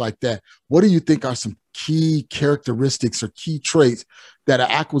things like that. What do you think are some key characteristics or key traits that an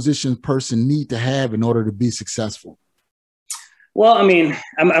acquisition person need to have in order to be successful? Well, I mean,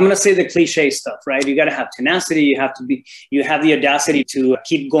 I'm going to say the cliche stuff, right? You got to have tenacity. You have the audacity to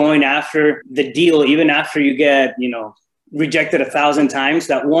keep going after the deal, even after you get, rejected 1,000 times.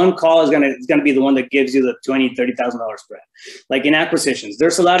 That one call is going to be the one that gives you the $20,000, $30,000 spread. Like in acquisitions,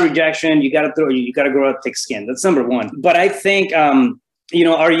 there's a lot of rejection. You got to grow up thick skin. That's number one. But I think,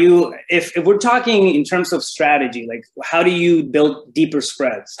 if we're talking in terms of strategy, like how do you build deeper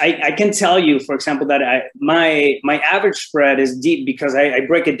spreads? I can tell you, for example, that my average spread is deep because I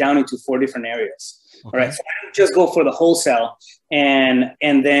break it down into 4 different areas. Okay. All right. So I don't just go for the wholesale and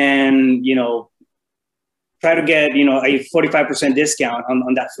then, try to get, a 45% discount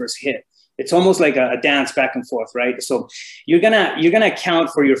on that first hit. It's almost like a dance back and forth, right? So you're gonna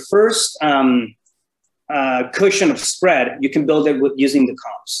account for your first cushion of spread. You can build it using the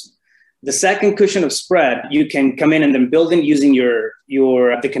comps. The second cushion of spread, you can come in and then build it using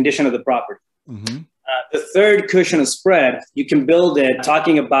the condition of the property. Mm-hmm. The third cushion of spread, you can build it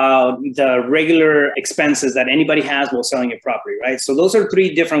talking about the regular expenses that anybody has while selling a property, right? So those are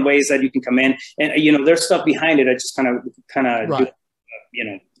 3 different ways that you can come in, and there's stuff behind it. I just kind of right.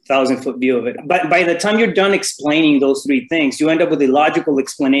 do, 1,000-foot view of it. But by the time you're done explaining those 3 things, you end up with a logical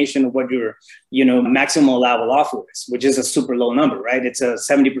explanation of what your, maximum allowable offer is, which is a super low number, right? It's a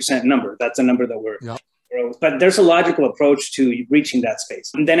 70% number. That's a number that we're. Yep. But there's a logical approach to reaching that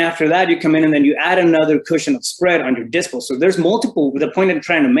space. And then after that, you come in and then you add another cushion of spread on your dispo. So there's multiple. The point I'm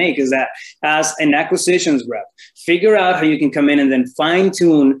trying to make is that as an acquisitions rep, figure out how you can come in and then fine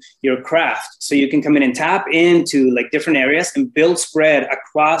tune your craft. So you can come in and tap into like different areas and build spread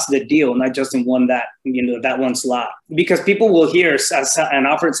across the deal, not just in that one slot. Because people will hear an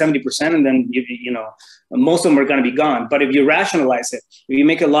offer at 70% and then, most of them are going to be gone. But if you rationalize it, if you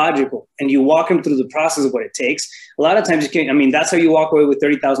make it logical and you walk them through the process of what it takes, a lot of times that's how you walk away with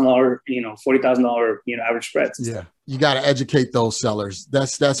 $30,000, $40,000, average spreads. Yeah. You got to educate those sellers.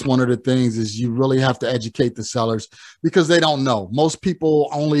 That's one of the things is you really have to educate the sellers because they don't know. Most people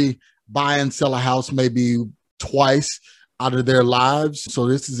only buy and sell a house maybe twice out of their lives. So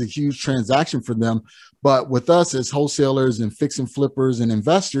this is a huge transaction for them. But with us as wholesalers and fix and flippers and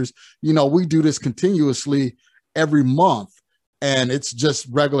investors, we do this continuously every month. And it's just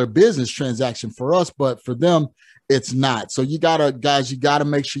regular business transaction for us. But for them, it's not. So you got to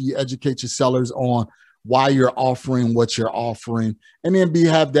make sure you educate your sellers on why you're offering what you're offering. And then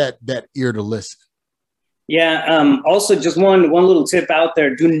have that ear to listen. Yeah. Also, just one little tip out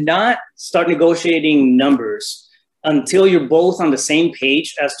there. Do not start negotiating numbers until you're both on the same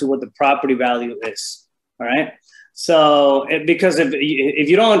page as to what the property value is. All right. So because if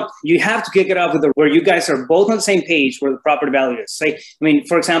you don't, you have to kick it off with where you guys are both on the same page where the property value is.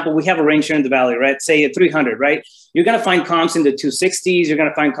 For example, we have a range here in the valley, right? Say at 300, right? You're going to find comps in the 260s. You're going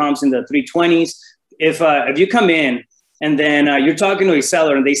to find comps in the 320s. If you come in and then you're talking to a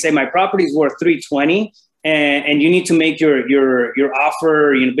seller and they say my property is worth 320 and you need to make your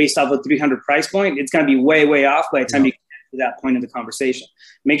offer, based off a 300 price point, it's going to be way, way off by the time you get to that point in the conversation.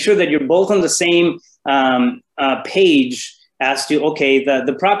 Make sure that you're both on the same page as to, okay,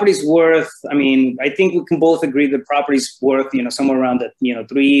 the property's worth, I think we can both agree the property's worth, somewhere around the,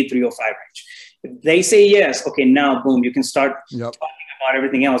 305 range. If they say yes, okay, now boom, you can start talking about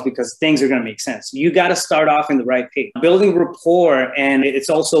everything else because things are going to make sense. You got to start off in the right page. Building rapport, and it's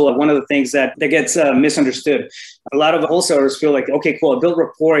also one of the things that gets misunderstood. A lot of wholesalers feel like, okay, cool, I built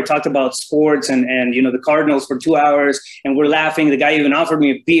rapport. I talked about sports and the Cardinals for 2 hours, and we're laughing. The guy even offered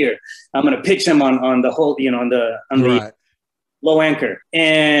me a beer. I'm going to pitch him on the whole, on the low anchor,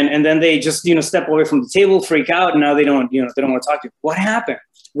 and then they just step away from the table, freak out, and now they don't want to talk to you. What happened?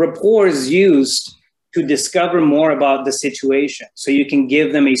 Rapport is used to discover more about the situation so you can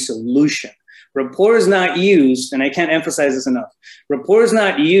give them a solution. Rapport is not used, and I can't emphasize this enough, rapport is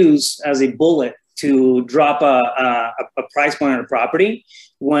not used as a bullet to drop a price point on a property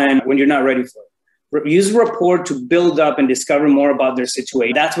when you're not ready for it. Use rapport to build up and discover more about their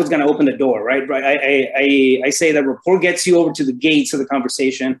situation. That's what's going to open the door, right? I say that rapport gets you over to the gates of the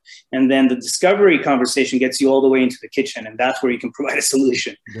conversation, and then the discovery conversation gets you all the way into the kitchen, and that's where you can provide a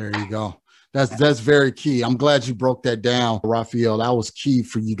solution. There you go. That's very key. I'm glad you broke that down, Raphael. That was key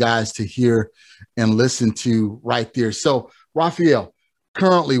for you guys to hear and listen to right there. So, Raphael,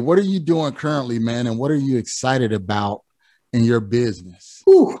 currently, what are you doing currently, man? And what are you excited about in your business?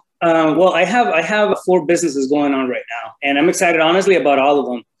 Well, I have 4 businesses going on right now, and I'm excited, honestly, about all of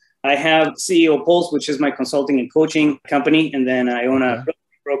them. I have CEO Pulse, which is my consulting and coaching company, and then I own a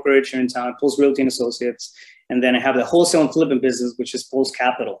brokerage here in town, Pulse Realty and Associates, and then I have the wholesale and flipping business, which is Pulse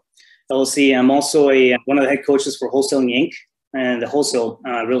Capital LLC. I'm also one of the head coaches for Wholesaling Inc. and the wholesale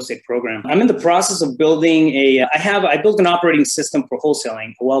real estate program. I'm in the process of building I built an operating system for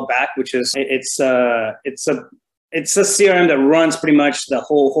wholesaling a while back, which is it's a CRM that runs pretty much the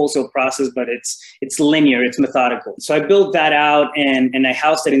whole wholesale process, but it's linear, it's methodical. So I built that out and I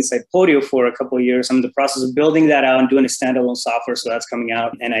housed it inside Podio for a couple of years. I'm in the process of building that out and doing a standalone software. So that's coming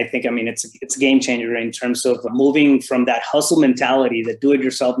out. And I think, it's a game changer in terms of moving from that hustle mentality, the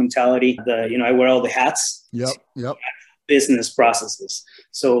do-it-yourself mentality, I wear all the hats. Yep. Business processes.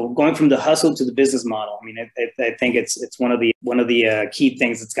 So going from the hustle to the business model, I think it's one of the key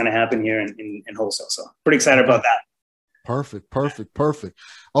things that's going to happen here in wholesale. So pretty excited about that. Perfect.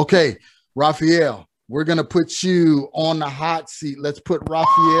 Okay, Raphael, we're going to put you on the hot seat. Let's put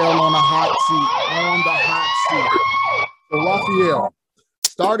Raphael on the hot seat. So Raphael,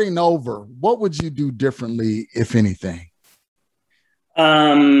 starting over, what would you do differently, if anything?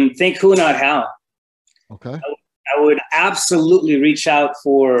 Think who, not how. Okay. I would absolutely reach out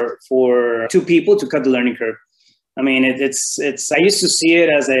for 2 people to cut the learning curve. I used to see it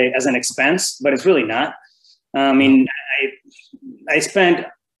as an expense, but it's really not. I spent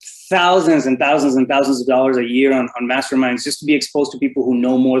thousands and thousands and thousands of dollars a year on masterminds just to be exposed to people who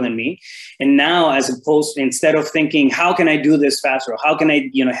know more than me. And now, instead of thinking, how can I do this faster? Or how can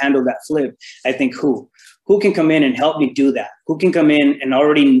I, handle that flip? I think who can come in and help me do that? Who can come in and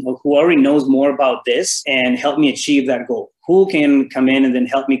who already knows more about this and help me achieve that goal? Who can come in and then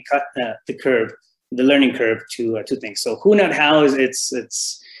help me cut the learning curve to things? So who, not how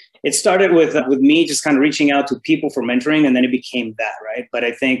it started with me just kind of reaching out to people for mentoring, and then it became that, right? But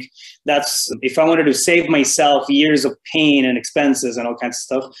I think if I wanted to save myself years of pain and expenses and all kinds of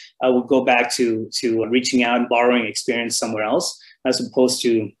stuff, I would go back to reaching out and borrowing experience somewhere else, as opposed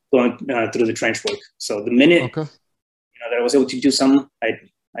to going through the trench work. So the minute that I was able to do something,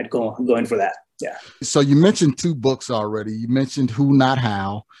 I'd go in for that. Yeah. So you mentioned 2 books already. You mentioned Who, Not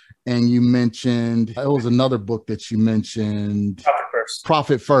How, and you mentioned, it was another book that you mentioned,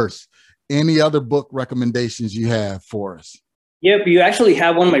 Profit First. Any other book recommendations you have for us? Yep. You actually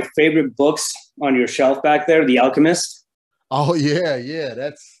have one of my favorite books on your shelf back there, The Alchemist. Oh yeah.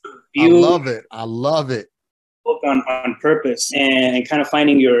 I love it. Book on purpose and kind of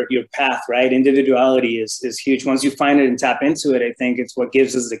finding your path, right? Individuality is huge. Once you find it and tap into it, I think it's what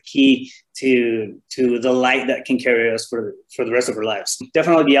gives us the key to the light that can carry us for the rest of our lives.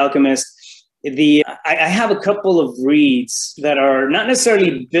 Definitely The Alchemist. I have a couple of reads that are not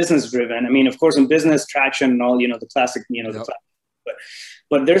necessarily business driven. Of course, in business traction and all, the classic,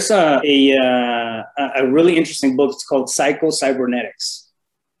 but there's a really interesting book. It's called Psycho-Cybernetics.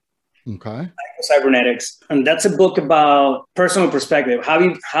 Okay. Cybernetics, and that's a book about personal perspective,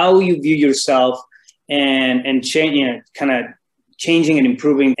 how you view yourself, and change, kind of changing and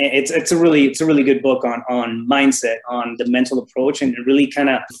improving. It's a really good book on mindset, on the mental approach, and really kind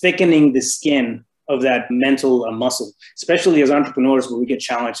of thickening the skin of that mental muscle, especially as entrepreneurs where we get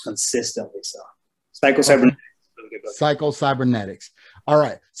challenged consistently. So, Psycho-Cybernetics. Really good book. Psycho-Cybernetics. All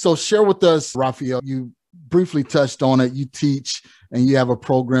right. So share with us, Raphael. You briefly touched on it. You teach, and you have a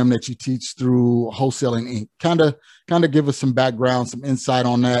program that you teach through Wholesaling Inc. Kind of give us some background, some insight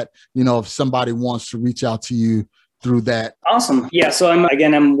on that. If somebody wants to reach out to you through that. Awesome. Yeah. So I'm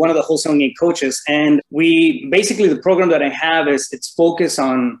one of the Wholesaling Inc. coaches, and the program that I have it's focused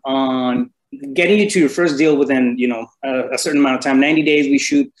on getting you to your first deal within, a certain amount of time. 90 days we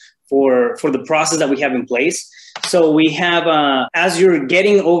shoot for the process that we have in place. So we have, as you're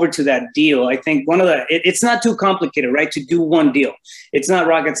getting over to that deal, I think it's not too complicated, right? To do one deal. It's not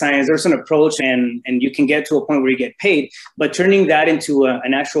rocket science. There's an approach and you can get to a point where you get paid, but turning that into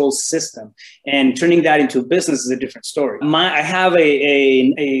an actual system and turning that into a business is a different story. I have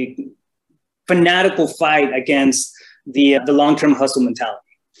a fanatical fight against the long-term hustle mentality.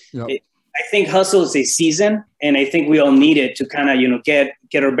 Yep. I think hustle is a season, and I think we all need it to kind of, get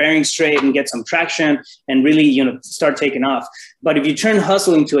our bearings straight and get some traction and really, start taking off. But if you turn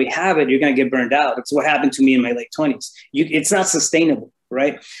hustle into a habit, you're going to get burned out. It's what happened to me in my late 20s. It's not sustainable.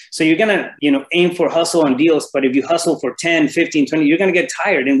 right? So you're going to, aim for hustle on deals. But if you hustle for 10, 15, 20, you're going to get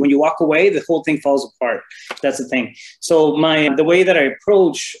tired. And when you walk away, the whole thing falls apart. That's the thing. So the way that I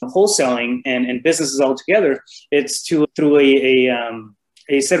approach wholesaling and businesses altogether, it's through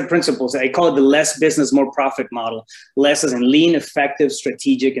a set of principles. I call it the less business, more profit model. Less as in lean, effective,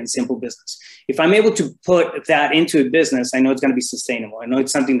 strategic, and simple business. If I'm able to put that into a business, I know it's going to be sustainable. I know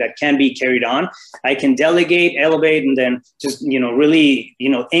it's something that can be carried on. I can delegate, elevate, and then just, really,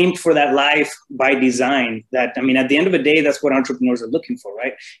 aim for that life by design. That, at the end of the day, that's what entrepreneurs are looking for,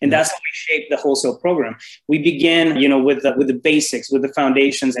 right? And that's how we shape the wholesale program. We begin, with the basics, with the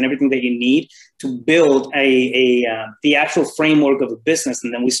foundations and everything that you need to build the actual framework of a business.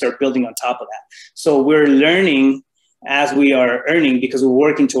 And then we start building on top of that. So we're learning as we are earning because we're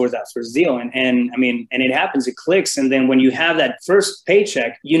working towards that first deal. And it happens, it clicks. And then when you have that first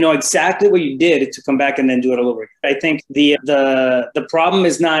paycheck, you know exactly what you did to come back and then do it all over. I think the problem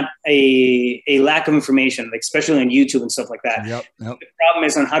is not a lack of information, like especially on YouTube and stuff like that. Yep. The problem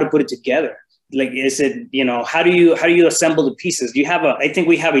is on how to put it together. Like, is it, how do you assemble the pieces? I think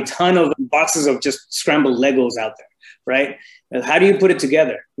we have a ton of boxes of just scrambled Legos out there, right? How do you put it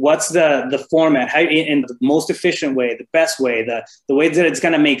together? What's the format? How in the most efficient way, the best way, the way that it's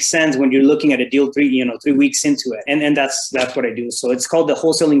going to make sense when you're looking at a deal 3 weeks into it. And that's what I do. So it's called the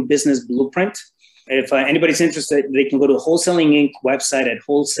Wholesaling Business Blueprint. If anybody's interested, they can go to Wholesaling Inc. website at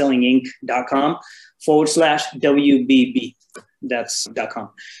wholesalinginc.com/WBB. That's .com.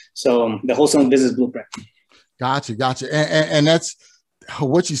 So the Wholesaling Business Blueprint. Gotcha. And that's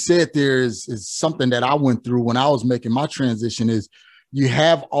what you said there is something that I went through when I was making my transition. Is you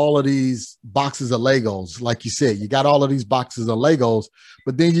have all of these boxes of Legos, like you said, you got all of these boxes of Legos,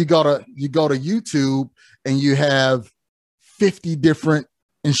 but then you go to YouTube and you have 50 different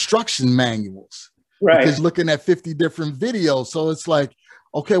instruction manuals, right? Because looking at 50 different videos. So it's like,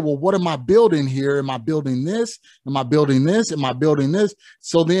 okay, well, what am I building here? Am I building this? Am I building this? Am I building this?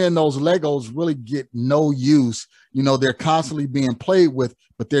 So then those Legos really get no use. They're constantly being played with,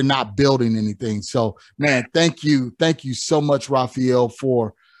 but they're not building anything. So, man, thank you so much, Rafael,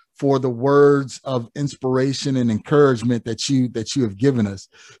 for the words of inspiration and encouragement that you have given us.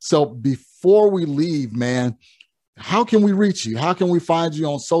 So before we leave, man, how can we reach you? How can we find you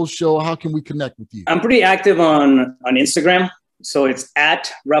on social? How can we connect with you? I'm pretty active on Instagram. So it's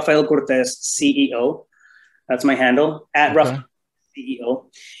at Rafael Cortez CEO. That's my handle, at Rafael CEO.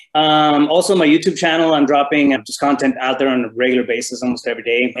 Also my YouTube channel, I'm dropping just content out there on a regular basis, almost every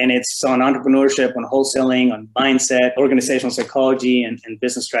day. And it's on entrepreneurship, on wholesaling, on mindset, organizational psychology, and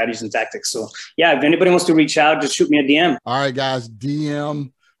business strategies and tactics. So yeah, if anybody wants to reach out, just shoot me a DM. All right, guys,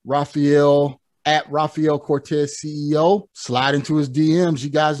 DM Rafael at Rafael Cortez CEO. Slide into his DMs.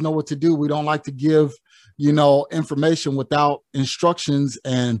 You guys know what to do. We don't like to give information without instructions,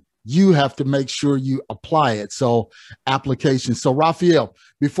 and you have to make sure you apply it. So application. So Rafael,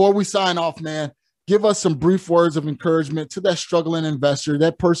 before we sign off, man, give us some brief words of encouragement to that struggling investor,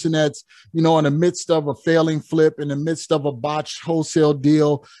 that person that's, in the midst of a failing flip, in the midst of a botched wholesale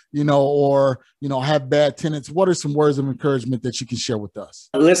deal, or have bad tenants. What are some words of encouragement that you can share with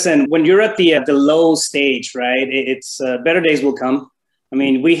us? Listen, when you're at the low stage, right, it's better days will come.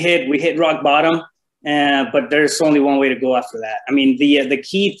 We hit rock bottom. But there's only one way to go after that. The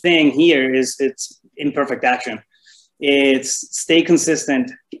key thing here is it's imperfect action. It's stay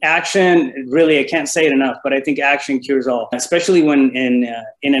consistent. Action, really, I can't say it enough, but I think action cures all, especially when in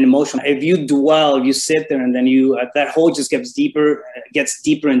an emotional. If you dwell, you sit there, and then that hole just gets deeper and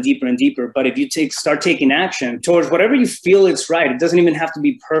deeper and deeper. But if you start taking action towards whatever you feel it's right, it doesn't even have to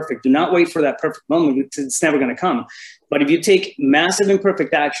be perfect. Do not wait for that perfect moment. It's never going to come. But if you take massive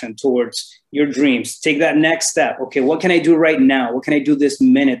imperfect action towards your dreams, take that next step. Okay, what can I do right now? What can I do this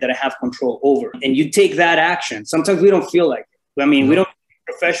minute that I have control over? And you take that action. Sometimes we don't feel like it. We don't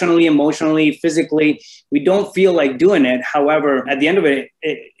professionally, emotionally, physically, we don't feel like doing it. However, at the end of it,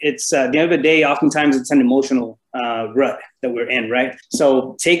 it's at the end of the day, oftentimes it's an emotional rut that we're in, right?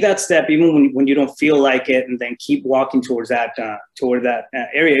 So take that step, even when you don't feel like it, and then keep walking towards that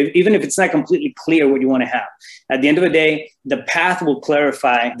area, even if it's not completely clear what you want to have. At the end of the day, the path will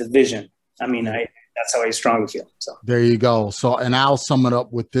clarify the vision. That's how I strongly feel. So there you go. So, and I'll sum it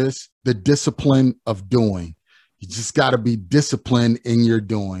up with this: the discipline of doing. You just got to be disciplined in your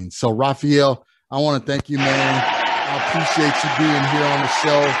doing. So, Rafael, I want to thank you, man. I appreciate you being here on the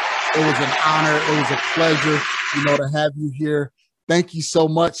show. It was an honor. It was a pleasure, to have you here. Thank you so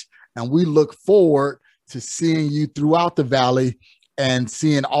much. And we look forward to seeing you throughout the Valley and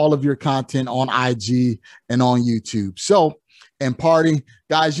seeing all of your content on IG and on YouTube. So, and party,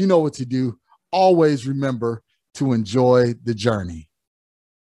 guys, you know what to do. Always remember to enjoy the journey.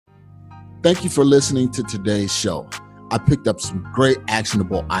 Thank you for listening to today's show. I picked up some great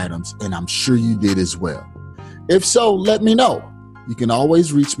actionable items, and I'm sure you did as well. If so, let me know. You can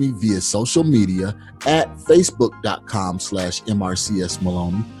always reach me via social media at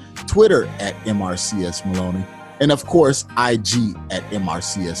facebook.com/MRCSMaloney, Twitter at MRCSMaloney, and of course, IG at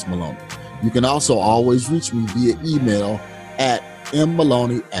MRCSMaloney. You can also always reach me via email at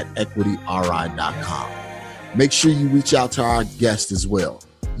mmaloney@equityri.com. Make sure you reach out to our guests as well.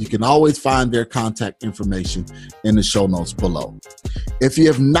 You can always find their contact information in the show notes below. If you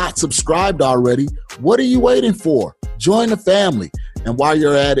have not subscribed already, what are you waiting for? Join the family. And while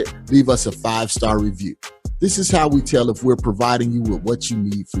you're at it, leave us a 5-star review. This is how we tell if we're providing you with what you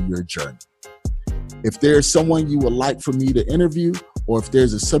need for your journey. If there's someone you would like for me to interview, or if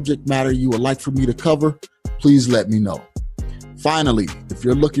there's a subject matter you would like for me to cover, please let me know. Finally, if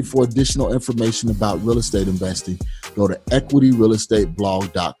you're looking for additional information about real estate investing, go to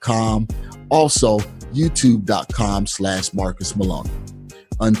equityrealestateblog.com. Also, youtube.com/Marcus Maloney.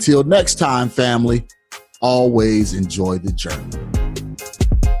 Until next time, family, always enjoy the journey.